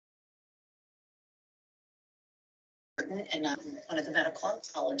And I'm one of the medical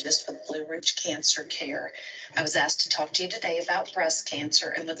oncologists with Blue Ridge Cancer Care. I was asked to talk to you today about breast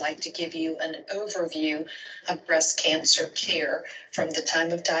cancer and would like to give you an overview of breast cancer care from the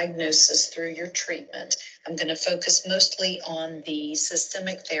time of diagnosis through your treatment. I'm going to focus mostly on the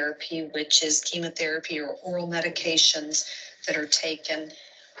systemic therapy, which is chemotherapy or oral medications that are taken,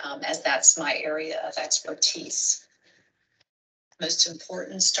 as that's my area of expertise. Most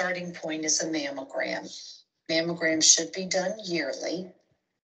important starting point is a mammogram. Mammograms should be done yearly.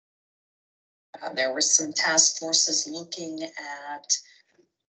 There were some task forces looking at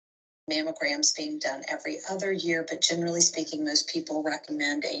mammograms being done every other year, but generally speaking, most people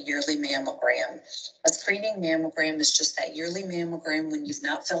recommend a yearly mammogram. A screening mammogram is just that yearly mammogram when you've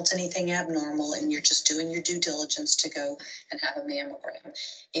not felt anything abnormal and you're just doing your due diligence to go and have a mammogram.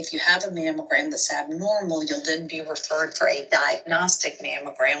 If you have a mammogram that's abnormal, you'll then be referred for a diagnostic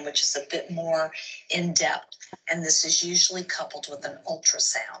mammogram, which is a bit more in-depth, and this is usually coupled with an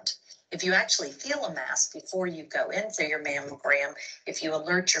ultrasound. If you actually feel a mass before you go in for your mammogram, if you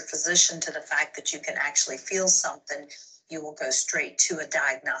alert your physician to the fact that you can actually feel something, you will go straight to a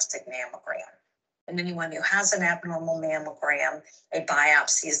diagnostic mammogram. And anyone who has an abnormal mammogram, a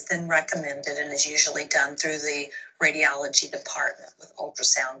biopsy is then recommended and is usually done through the radiology department with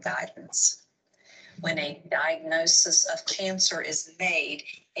ultrasound guidance. When a diagnosis of cancer is made,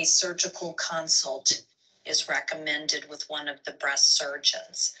 a surgical consult is recommended with one of the breast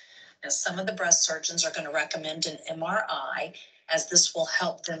surgeons. Now, some of the breast surgeons are going to recommend an MRI, as this will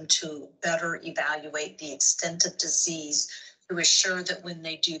help them to better evaluate the extent of disease to assure that when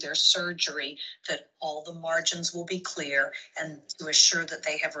they do their surgery, that all the margins will be clear and to assure that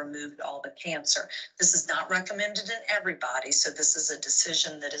they have removed all the cancer. This is not recommended in everybody, so this is a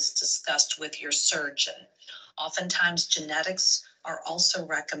decision that is discussed with your surgeon. Oftentimes, genetics are also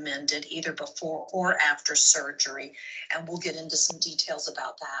recommended either before or after surgery, and we'll get into some details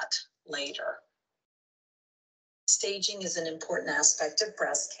about that later. Staging is an important aspect of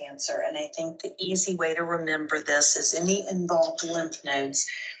breast cancer, and I think the easy way to remember this is any involved lymph nodes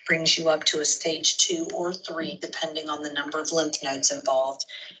brings you up to a stage 2 or 3, depending on the number of lymph nodes involved,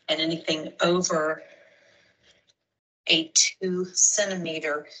 and anything over a 2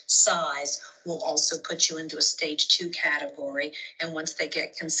 centimeter size will also put you into a stage 2 category. And once they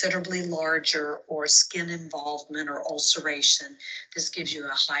get considerably larger or skin involvement or ulceration, this gives you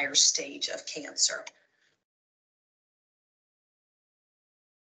a higher stage of cancer.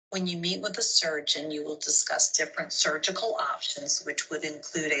 When you meet with a surgeon, you will discuss different surgical options, which would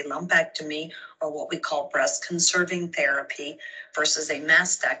include a lumpectomy or what we call breast conserving therapy versus a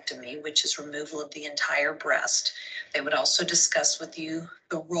mastectomy, which is removal of the entire breast. They would also discuss with you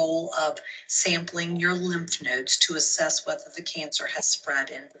the role of sampling your lymph nodes to assess whether the cancer has spread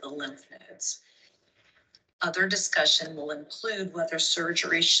into the lymph nodes. Other discussion will include whether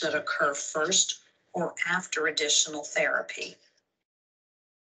surgery should occur first or after additional therapy.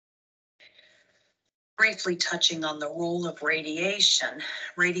 Briefly touching on the role of radiation.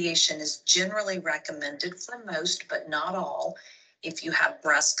 Radiation is generally recommended for most, but not all, if you have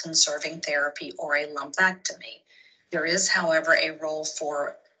breast conserving therapy or a lumpectomy. There is, however, a role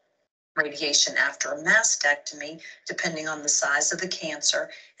for radiation after a mastectomy, depending on the size of the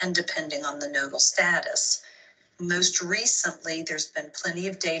cancer and depending on the nodal status. Most recently, there's been plenty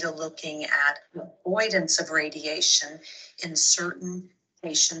of data looking at avoidance of radiation in certain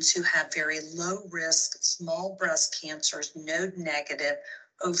patients who have very low risk, small breast cancers, node negative,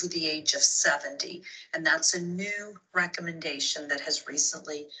 over the age of 70. And that's a new recommendation that has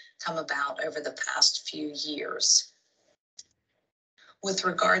recently come about over the past few years. With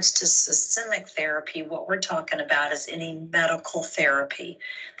regards to systemic therapy, what we're talking about is any medical therapy.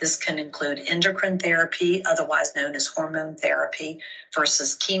 This can include endocrine therapy, otherwise known as hormone therapy,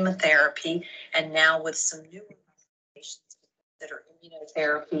 versus chemotherapy, and now with some new recommendations that are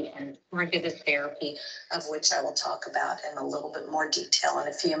immunotherapy and targeted therapy, of which I will talk about in a little bit more detail in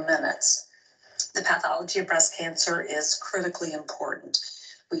a few minutes. The pathology of breast cancer is critically important.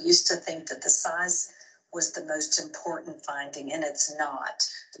 We used to think that the size was the most important finding, and it's not.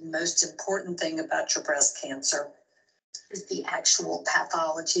 The most important thing about your breast cancer is the actual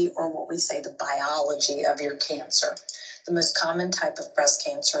pathology, or what we say the biology of your cancer. The most common type of breast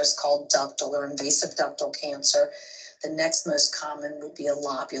cancer is called ductal or invasive ductal cancer. The next most common would be a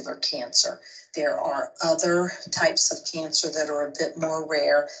lobular cancer. There are other types of cancer that are a bit more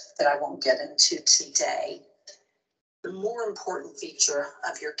rare that I won't get into today. The more important feature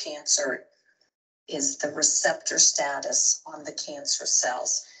of your cancer is the receptor status on the cancer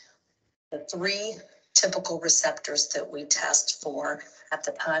cells. The 3 Typical receptors that we test for at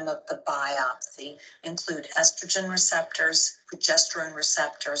the time of the biopsy include estrogen receptors, progesterone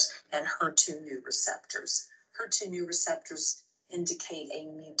receptors, and HER2/neu receptors. HER2/neu receptors indicate a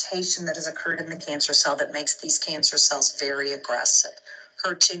mutation that has occurred in the cancer cell that makes these cancer cells very aggressive.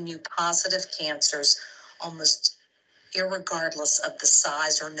 HER2/neu positive cancers, almost irregardless of the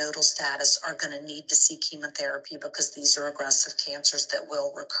size or nodal status, are going to need to see chemotherapy because these are aggressive cancers that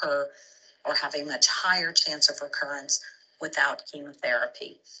will recur or have a much higher chance of recurrence without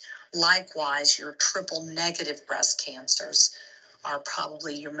chemotherapy. Likewise, your triple negative breast cancers are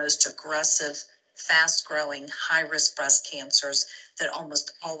probably your most aggressive, fast-growing, high-risk breast cancers that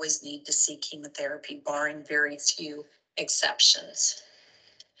almost always need to see chemotherapy, barring very few exceptions.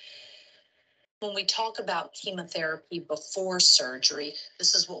 When we talk about chemotherapy before surgery,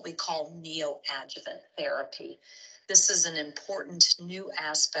 this is what we call neoadjuvant therapy. This is an important new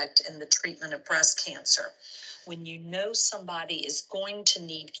aspect in the treatment of breast cancer. When you know somebody is going to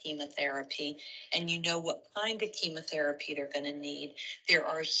need chemotherapy and you know what kind of chemotherapy they're going to need, there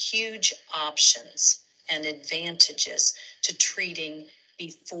are huge options and advantages to treating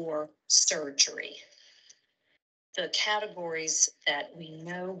before surgery. The categories that we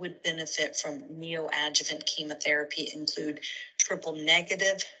know would benefit from neoadjuvant chemotherapy include triple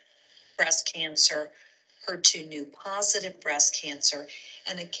negative breast cancer, HER2/neu positive breast cancer,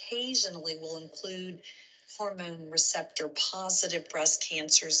 and occasionally will include hormone receptor positive breast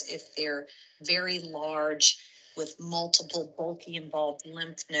cancers if they're very large with multiple bulky involved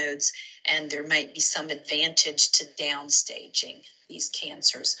lymph nodes, and there might be some advantage to downstaging these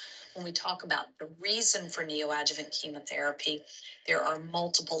cancers. When we talk about the reason for neoadjuvant chemotherapy, there are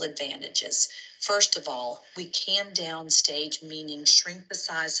multiple advantages. First of all, we can downstage, meaning shrink the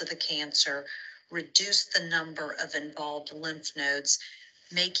size of the cancer, reduce the number of involved lymph nodes,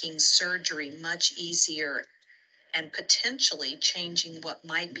 making surgery much easier and potentially changing what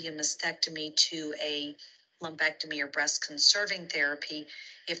might be a mastectomy to a lumpectomy or breast conserving therapy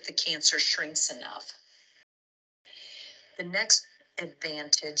if the cancer shrinks enough. The next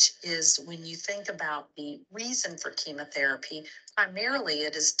advantage is when you think about the reason for chemotherapy, primarily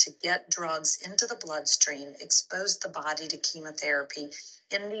it is to get drugs into the bloodstream, expose the body to chemotherapy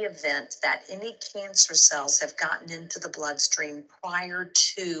in the event that any cancer cells have gotten into the bloodstream prior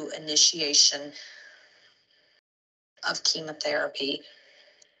to initiation of chemotherapy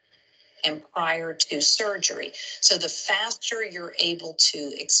and prior to surgery. So the faster you're able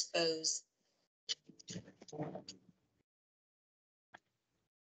to expose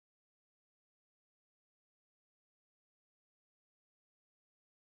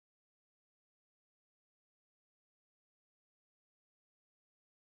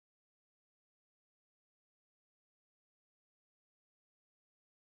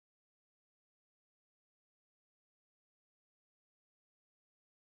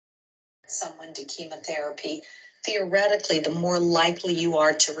someone to chemotherapy, theoretically, the more likely you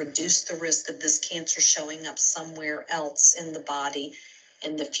are to reduce the risk of this cancer showing up somewhere else in the body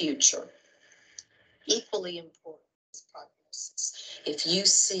in the future. Equally important is prognosis. If you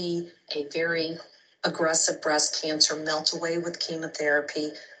see a very aggressive breast cancer melt away with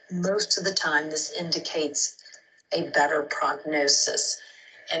chemotherapy, most of the time this indicates a better prognosis.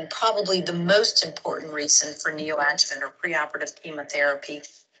 And probably the most important reason for neoadjuvant or preoperative chemotherapy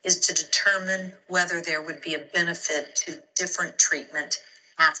is to determine whether there would be a benefit to different treatment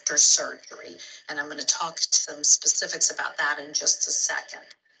after surgery. And I'm going to talk some specifics about that in just a second.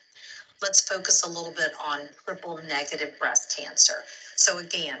 Let's focus a little bit on triple negative breast cancer. So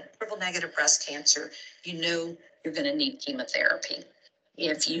again, triple negative breast cancer, you know you're going to need chemotherapy.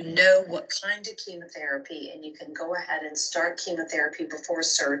 If you know what kind of chemotherapy and you can go ahead and start chemotherapy before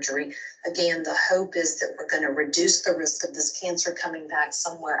surgery, again, the hope is that we're going to reduce the risk of this cancer coming back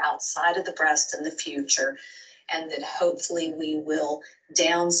somewhere outside of the breast in the future, and that hopefully we will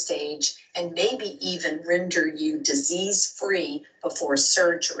downstage and maybe even render you disease-free before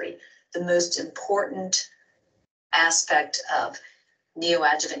surgery. The most important aspect of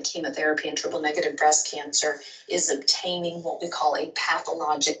neoadjuvant chemotherapy and triple negative breast cancer is obtaining what we call a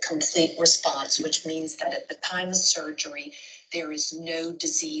pathologic complete response, which means that at the time of surgery, there is no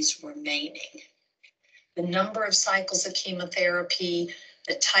disease remaining. The number of cycles of chemotherapy,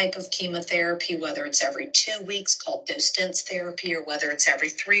 the type of chemotherapy, whether it's every 2 weeks called dose-dense therapy or whether it's every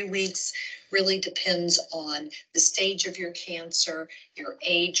 3 weeks, really depends on the stage of your cancer, your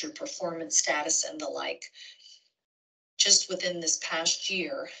age, your performance status, and the like. Just within this past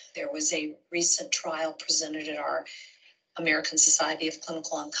year, there was a recent trial presented at our American Society of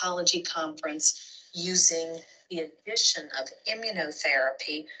Clinical Oncology conference using the addition of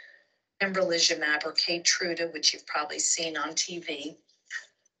immunotherapy pembrolizumab or Keytruda, which you've probably seen on TV,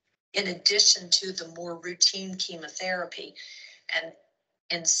 in addition to the more routine chemotherapy. And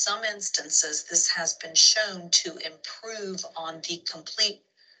in some instances, this has been shown to improve on the complete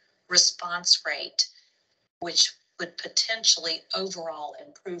response rate, which would potentially overall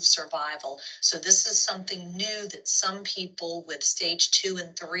improve survival. So this is something new that some people with stage 2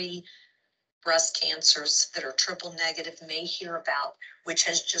 and 3 breast cancers that are triple negative may hear about, which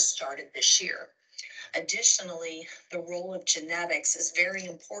has just started this year. Additionally, the role of genetics is very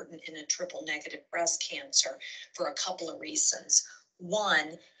important in a triple negative breast cancer for a couple of reasons.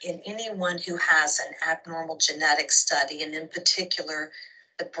 One, in anyone who has an abnormal genetic study, and in particular,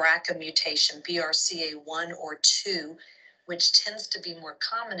 the BRCA mutation, BRCA1 or 2, which tends to be more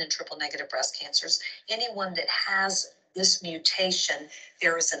common in triple negative breast cancers, anyone that has this mutation,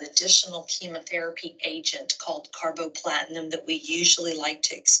 there is an additional chemotherapy agent called carboplatin that we usually like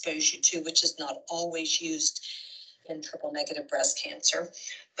to expose you to, which is not always used in triple negative breast cancer.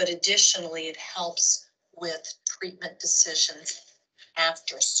 But additionally, it helps with treatment decisions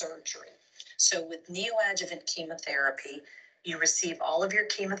after surgery. So with neoadjuvant chemotherapy, you receive all of your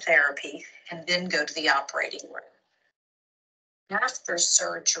chemotherapy and then go to the operating room. After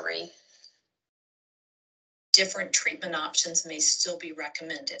surgery, different treatment options may still be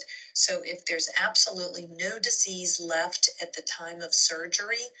recommended. So if there's absolutely no disease left at the time of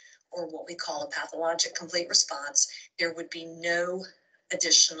surgery, or what we call a pathologic complete response, there would be no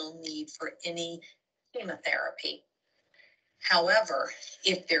additional need for any chemotherapy. However,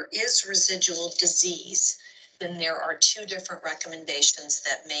 if there is residual disease, then there are two different recommendations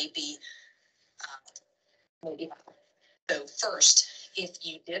that may be So first, if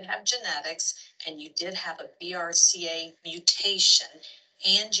you did have genetics and you did have a BRCA mutation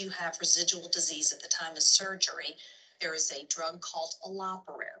and you have residual disease at the time of surgery, there is a drug called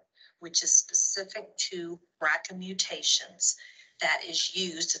olaparib, which is specific to BRCA mutations that is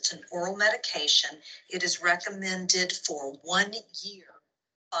used. It's an oral medication. It is recommended for 1 year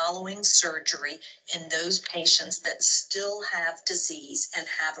following surgery in those patients that still have disease and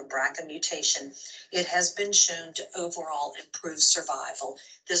have a BRCA mutation. It has been shown to overall improve survival.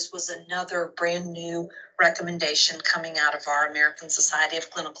 This was another brand new recommendation coming out of our American Society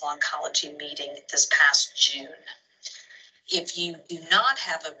of Clinical Oncology meeting this past June. If you do not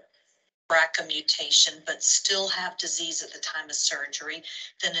have a BRCA mutation but still have disease at the time of surgery,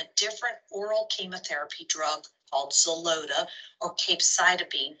 then a different oral chemotherapy drug called Xeloda or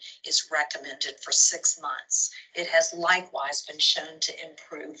capecitabine is recommended for 6 months. It has likewise been shown to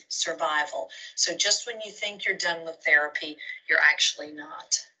improve survival. So just when you think you're done with therapy, you're actually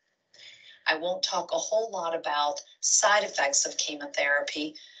not. I won't talk a whole lot about side effects of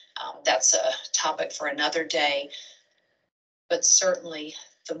chemotherapy. That's a topic for another day. But certainly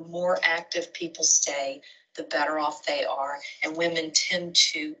the more active people stay, the better off they are. And women tend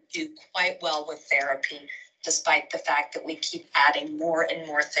to do quite well with therapy, despite the fact that we keep adding more and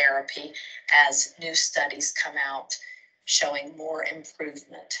more therapy as new studies come out showing more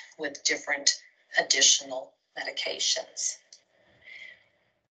improvement with different additional medications.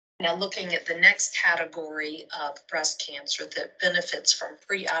 Now, looking at the next category of breast cancer that benefits from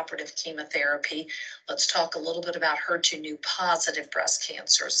preoperative chemotherapy, let's talk a little bit about HER2 positive breast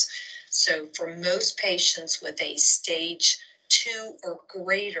cancers. So for most patients with a stage 2 or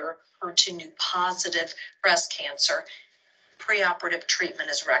greater HER2 positive breast cancer, preoperative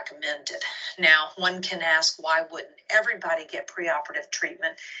treatment is recommended. Now, one can ask, why wouldn't everybody get preoperative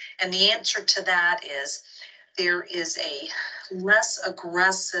treatment? And the answer to that is there is a less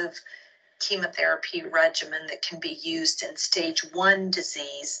aggressive chemotherapy regimen that can be used in stage 1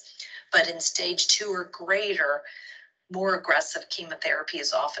 disease, but in stage 2 or greater, more aggressive chemotherapy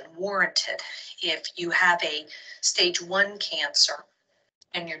is often warranted. If you have a stage 1 cancer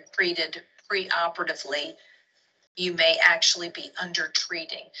and you're treated preoperatively, you may actually be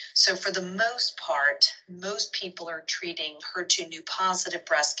undertreating. So for the most part, most people are treating HER2 positive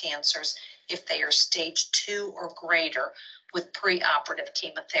breast cancers if they are stage 2 or greater with preoperative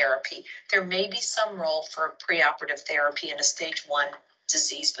chemotherapy. There may be some role for preoperative therapy in a stage 1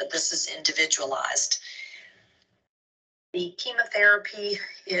 disease, but this is individualized. The chemotherapy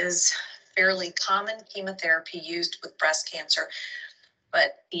is fairly common chemotherapy used with breast cancer,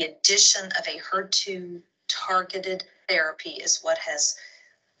 but the addition of a HER2 targeted therapy is what has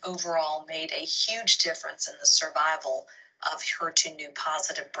overall made a huge difference in the survival of HER2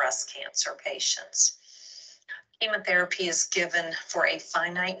 positive breast cancer patients. Chemotherapy is given for a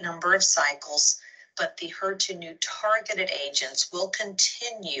finite number of cycles, but the HER2 targeted agents will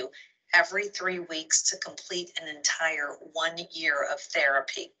continue every 3 weeks to complete an entire 1 year of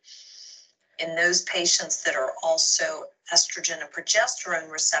therapy. In those patients that are also estrogen and progesterone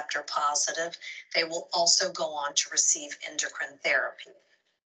receptor positive, they will also go on to receive endocrine therapy.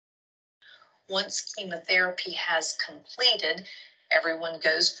 Once chemotherapy has completed, everyone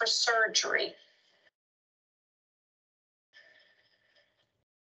goes for surgery.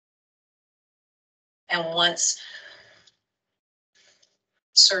 And once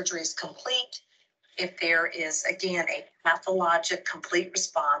surgery is complete, if there is, again, a pathologic complete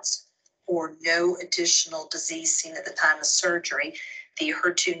response or no additional disease seen at the time of surgery, the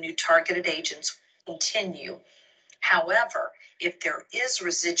HER2 new targeted agents continue. However, if there is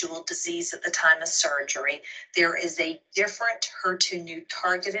residual disease at the time of surgery, there is a different HER2 new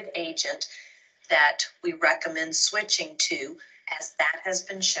targeted agent that we recommend switching to, as that has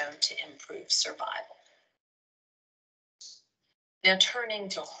been shown to improve survival. Now, turning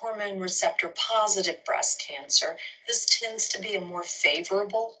to hormone receptor positive breast cancer, this tends to be a more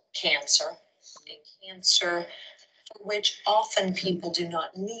favorable cancer, a cancer for which often people do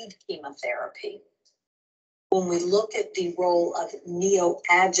not need chemotherapy. When we look at the role of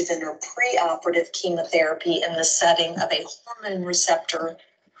neoadjuvant or preoperative chemotherapy in the setting of a hormone receptor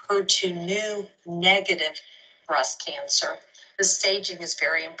HER2 new negative breast cancer, the staging is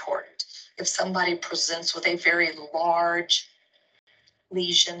very important. If somebody presents with a very large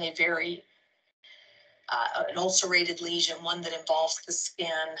lesion, an ulcerated lesion, one that involves the skin,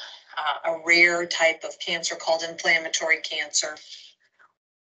 a rare type of cancer called inflammatory cancer,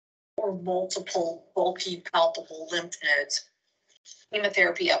 or multiple bulky palpable lymph nodes,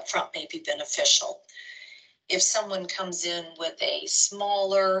 chemotherapy up front may be beneficial. If someone comes in with a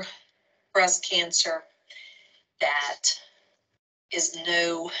smaller breast cancer that is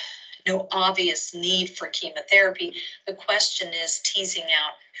no obvious need for chemotherapy, the question is teasing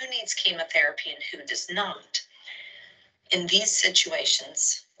out who needs chemotherapy and who does not. In these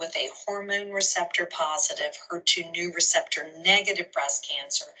situations, with a hormone receptor positive, HER2 new receptor negative breast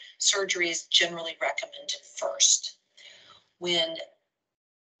cancer, surgery is generally recommended first. When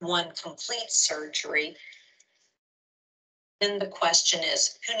one completes surgery, then the question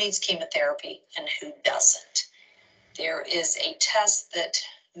is who needs chemotherapy and who doesn't. There is a test that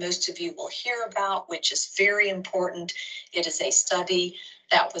most of you will hear about, which is very important. It is a study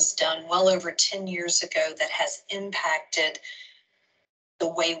that was done well over 10 years ago that has impacted the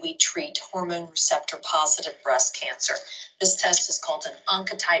way we treat hormone receptor positive breast cancer. This test is called an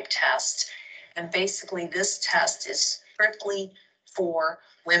Oncotype test. And basically this test is strictly for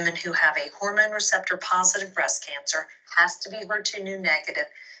women who have a hormone receptor positive breast cancer, has to be HER2 new negative,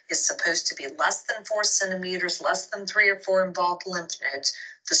 is supposed to be less than 4 centimeters, less than 3 or 4 involved lymph nodes.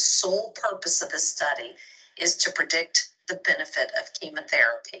 The sole purpose of this study is to predict the benefit of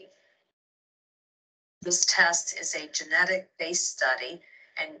chemotherapy. This test is a genetic-based study,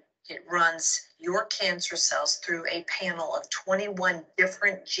 and it runs your cancer cells through a panel of 21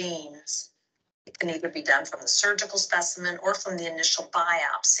 different genes. It can either be done from the surgical specimen or from the initial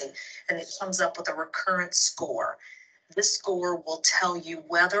biopsy, and it comes up with a recurrence score. This score will tell you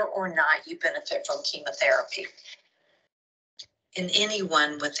whether or not you benefit from chemotherapy. In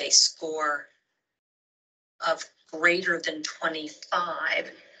anyone with a score of greater than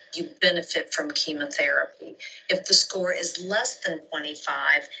 25, you benefit from chemotherapy. If the score is less than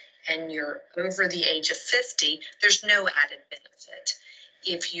 25 and you're over the age of 50, there's no added benefit.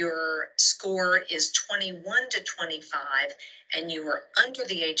 If your score is 21 to 25 and you are under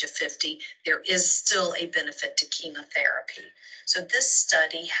the age of 50, there is still a benefit to chemotherapy. So this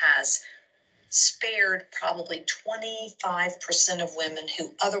study has spared probably 25% of women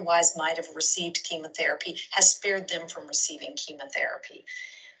who otherwise might have received chemotherapy, has spared them from receiving chemotherapy.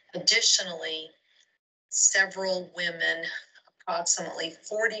 Additionally, several women, approximately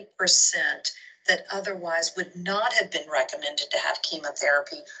 40%, that otherwise would not have been recommended to have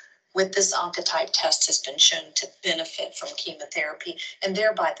chemotherapy, with this Oncotype test has been shown to benefit from chemotherapy, and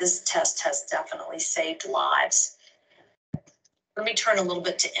thereby this test has definitely saved lives. Let me turn a little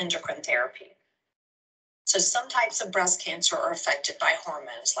bit to endocrine therapy. So some types of breast cancer are affected by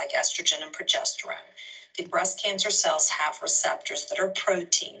hormones like estrogen and progesterone. The breast cancer cells have receptors that are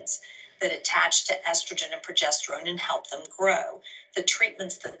proteins that attach to estrogen and progesterone and help them grow. The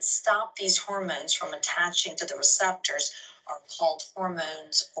treatments that stop these hormones from attaching to the receptors are called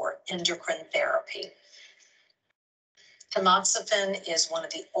hormones or endocrine therapy. Tamoxifen is one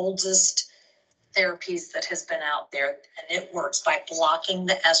of the oldest therapies that has been out there, and it works by blocking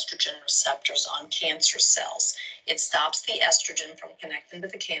the estrogen receptors on cancer cells. It stops the estrogen from connecting to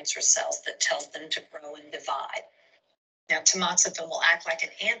the cancer cells that tells them to grow and divide. Now, tamoxifen will act like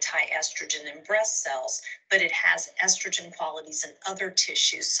an anti-estrogen in breast cells, but it has estrogen qualities in other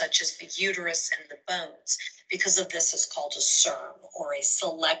tissues, such as the uterus and the bones. Because of this, it's called a SERM, or a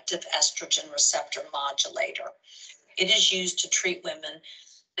selective estrogen receptor modulator. It is used to treat women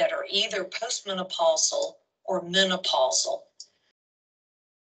that are either postmenopausal or menopausal.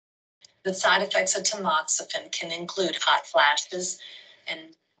 The side effects of tamoxifen can include hot flashes and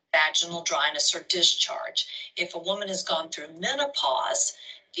vaginal dryness or discharge. If a woman has gone through menopause,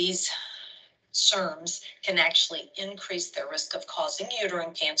 these SERMs can actually increase their risk of causing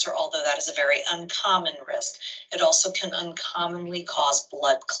uterine cancer, although that is a very uncommon risk. It also can uncommonly cause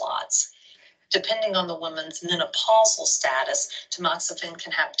blood clots. Depending on the woman's menopausal status, tamoxifen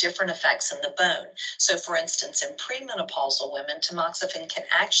can have different effects in the bone. So for instance, in premenopausal women, tamoxifen can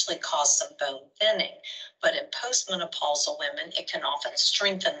actually cause some bone thinning, but in postmenopausal women, it can often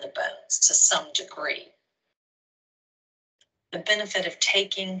strengthen the bones to some degree. The benefit of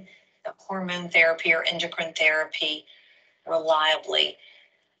taking the hormone therapy or endocrine therapy reliably,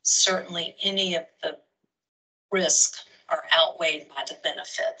 certainly any of the risks are outweighed by the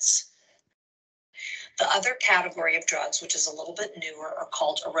benefits. The other category of drugs, which is a little bit newer, are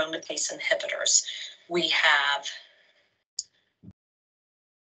called aromatase inhibitors. We have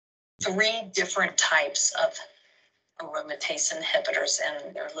 3 different types of aromatase inhibitors,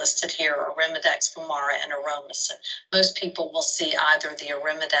 and they're listed here: Arimidex, Femara, and Aromacin. Most people will see either the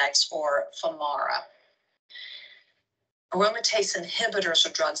Arimidex or Femara. Aromatase inhibitors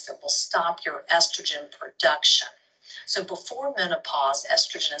are drugs that will stop your estrogen production. So before menopause,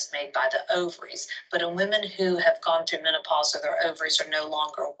 estrogen is made by the ovaries, but in women who have gone through menopause or their ovaries are no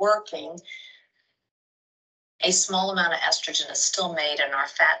longer working, a small amount of estrogen is still made in our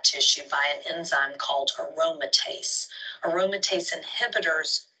fat tissue by an enzyme called aromatase. Aromatase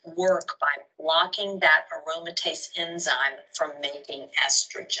inhibitors work by blocking that aromatase enzyme from making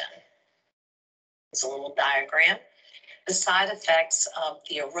estrogen. It's a little diagram. The side effects of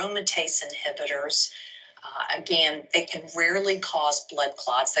the aromatase inhibitors, again, they can rarely cause blood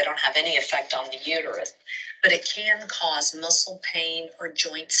clots. They don't have any effect on the uterus, but it can cause muscle pain or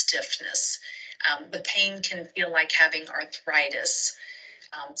joint stiffness. The pain can feel like having arthritis.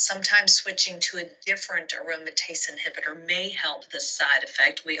 Sometimes switching to a different aromatase inhibitor may help this side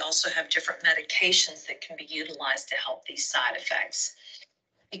effect. We also have different medications that can be utilized to help these side effects.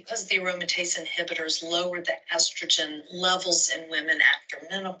 Because the aromatase inhibitors lower the estrogen levels in women after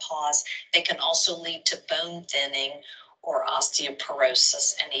menopause, they can also lead to bone thinning or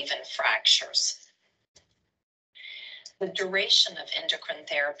osteoporosis and even fractures. The duration of endocrine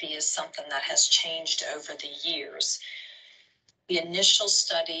therapy is something that has changed over the years. The initial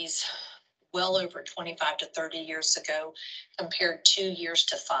studies, well over 25 to 30 years ago, compared 2 years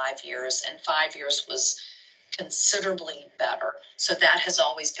to 5 years, and 5 years was considerably better. So that has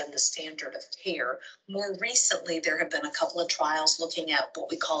always been the standard of care. More recently, there have been a couple of trials looking at what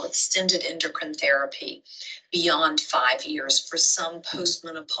we call extended endocrine therapy beyond 5 years for some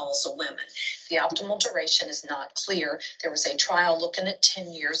postmenopausal women. The optimal duration is not clear. There was a trial looking at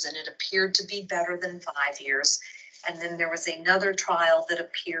 10 years and it appeared to be better than 5 years. And then there was another trial that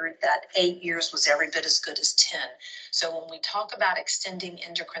appeared that 8 years was every bit as good as 10. So when we talk about extending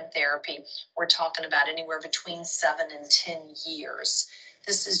endocrine therapy, we're talking about anywhere between 7 and 10 years.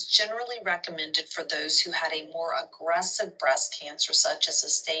 This is generally recommended for those who had a more aggressive breast cancer, such as a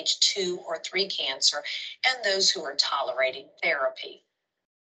stage 2 or 3 cancer, and those who are tolerating therapy.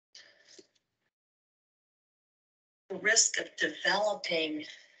 The risk of developing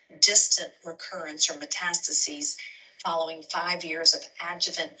distant recurrence or metastases following 5 years of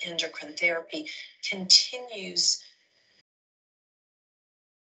adjuvant endocrine therapy continues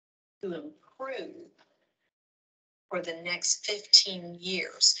to improve for the next 15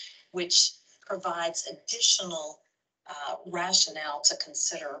 years, which provides additional rationale to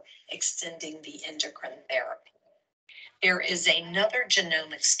consider extending the endocrine therapy. There is another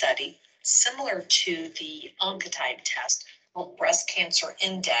genomic study similar to the Oncotype test called Breast Cancer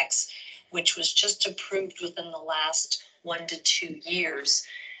Index, which was just approved within the last 1 to 2 years.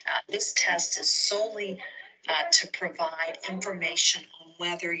 This test is solely to provide information on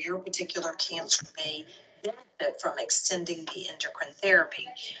whether your particular cancer may benefit from extending the endocrine therapy.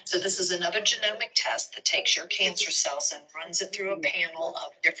 So this is another genomic test that takes your cancer cells and runs it through a panel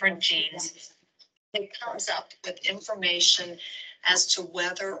of different genes. It comes up with information as to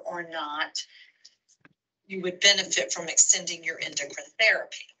whether or not you would benefit from extending your endocrine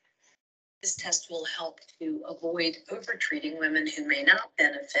therapy. This test will help to avoid overtreating women who may not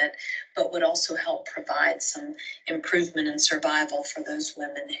benefit, but would also help provide some improvement in survival for those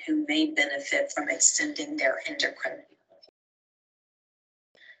women who may benefit from extending their endocrine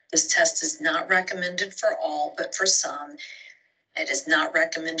This test is not recommended for all, but for some. It is not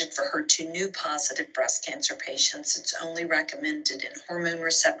recommended for HER2 positive breast cancer patients. It's only recommended in hormone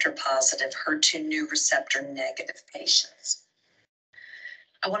receptor positive, HER2 receptor negative patients.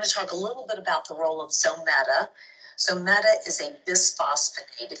 I want to talk a little bit about the role of Zometa. Zometa is a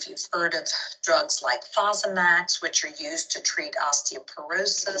bisphosphonate. If you've heard of drugs like Fosamax, which are used to treat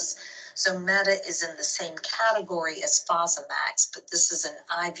osteoporosis, Zometa is in the same category as Fosamax, but this is an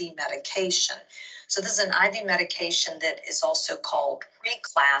IV medication. So this is an IV medication that is also called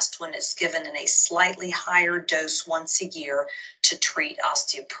reclassed when it's given in a slightly higher dose once a year to treat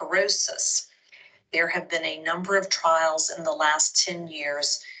osteoporosis. There have been a number of trials in the last 10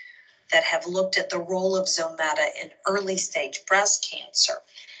 years that have looked at the role of Zometa in early stage breast cancer.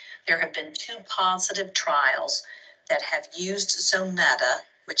 There have been 2 positive trials that have used Zometa,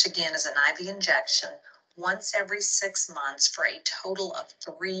 which again is an IV injection, once every 6 months for a total of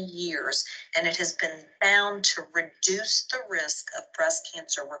 3 years, and it has been found to reduce the risk of breast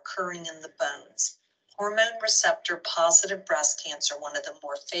cancer recurring in the bones. Hormone receptor positive breast cancer, one of the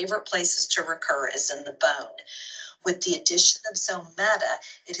more favorite places to recur is in the bone. With the addition of Zometa,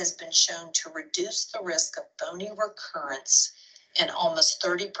 it has been shown to reduce the risk of bony recurrence in almost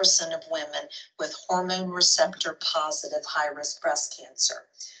 30% of women with hormone receptor positive high-risk breast cancer.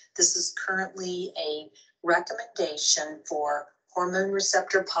 This is currently a recommendation for hormone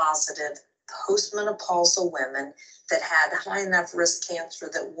receptor positive postmenopausal women that had high enough risk cancer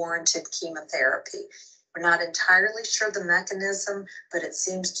that warranted chemotherapy. We're not entirely sure the mechanism, but it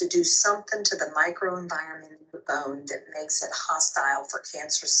seems to do something to the microenvironment in the bone that makes it hostile for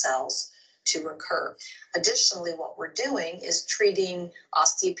cancer cells to recur. Additionally, what we're doing is treating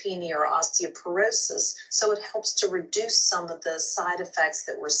osteopenia or osteoporosis, so it helps to reduce some of the side effects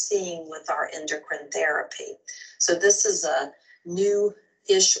that we're seeing with our endocrine therapy. So this is a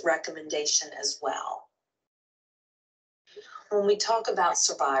new-ish recommendation as well. When we talk about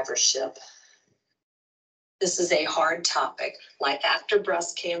survivorship, this is a hard topic. Life after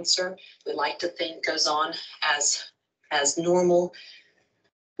breast cancer, we like to think goes on as normal.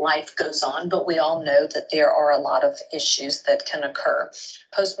 Life goes on, but we all know that there are a lot of issues that can occur.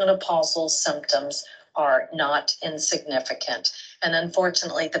 Postmenopausal symptoms are not insignificant, and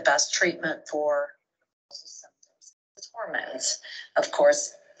unfortunately, the best treatment for symptoms is hormones. Of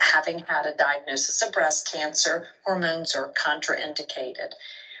course, having had a diagnosis of breast cancer, hormones are contraindicated.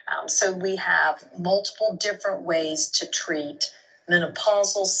 So we have multiple different ways to treat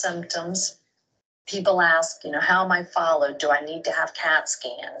menopausal symptoms. People ask, how am I followed? Do I need to have CAT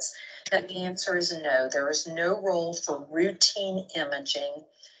scans? And the answer is no. There is no role for routine imaging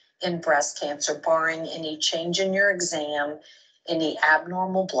in breast cancer, barring any change in your exam, any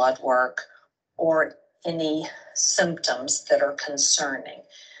abnormal blood work, or any symptoms that are concerning.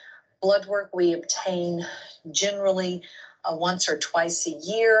 Blood work we obtain generally once or twice a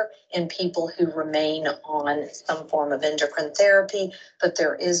year in people who remain on some form of endocrine therapy, but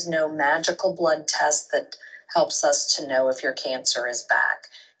there is no magical blood test that helps us to know if your cancer is back.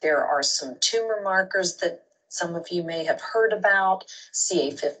 There are some tumor markers that some of you may have heard about,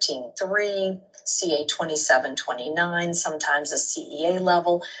 CA15-3, CA27-29, sometimes a CEA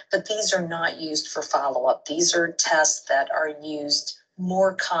level, but these are not used for follow-up. These are tests that are used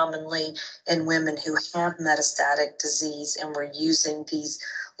more commonly in women who have metastatic disease, and we're using these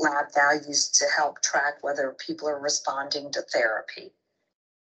lab values to help track whether people are responding to therapy.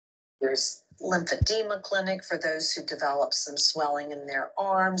 There's lymphedema clinic for those who develop some swelling in their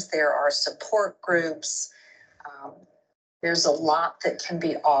arms. There are support groups. There's a lot that can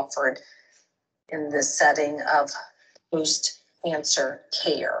be offered in the setting of post-cancer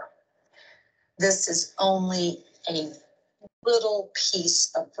care. This is only a little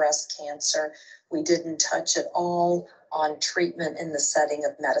piece of breast cancer. We didn't touch at all on treatment in the setting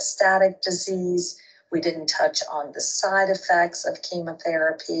of metastatic disease. We didn't touch on the side effects of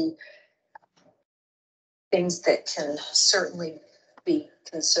chemotherapy, things that can certainly be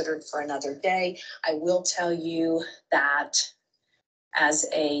considered for another day. I will tell you that as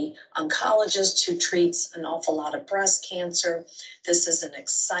an oncologist who treats an awful lot of breast cancer, this is an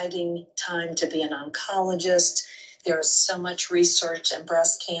exciting time to be an oncologist. There's so much research in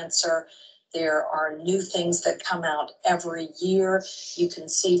breast cancer. There are new things that come out every year. You can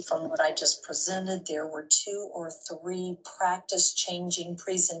see from what I just presented, there were 2 or 3 practice-changing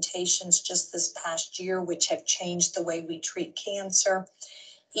presentations just this past year, which have changed the way we treat cancer.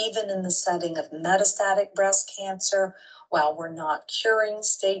 Even in the setting of metastatic breast cancer, while we're not curing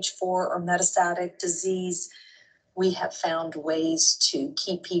stage 4 or metastatic disease, we have found ways to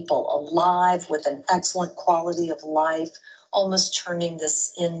keep people alive with an excellent quality of life almost turning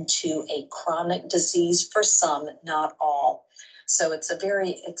this into a chronic disease for some, not all. So it's a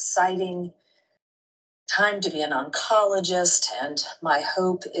very exciting time to be an oncologist, and my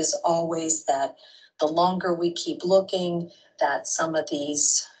hope is always that the longer we keep looking, that some of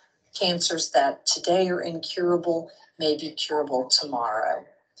these cancers that today are incurable may be curable tomorrow.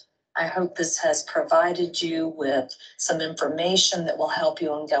 I hope this has provided you with some information that will help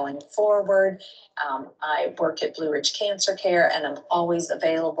you in going forward. I work at Blue Ridge Cancer Care, and I'm always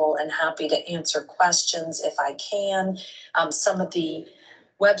available and happy to answer questions if I can. Some of the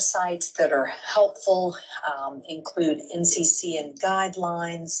websites that are helpful include NCCN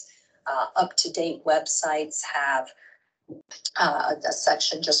guidelines. Up-to-date websites have a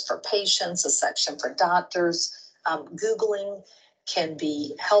section just for patients, a section for doctors. Googling can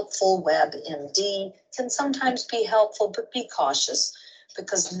be helpful. WebMD can sometimes be helpful, but be cautious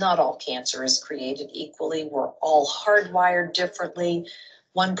because not all cancer is created equally. We're all hardwired differently.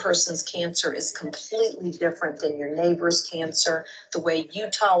 One person's cancer is completely different than your neighbor's cancer. The way you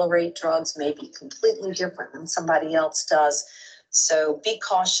tolerate drugs may be completely different than somebody else does. So be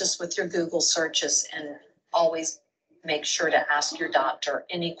cautious with your Google searches and always make sure to ask your doctor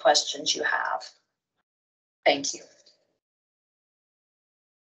any questions you have. Thank you.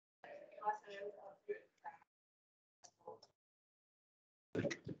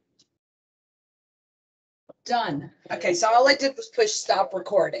 Done. Okay, so all I did was push stop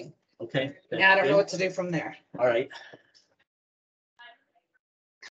recording. Okay. Now I don't know what to do from there. All right.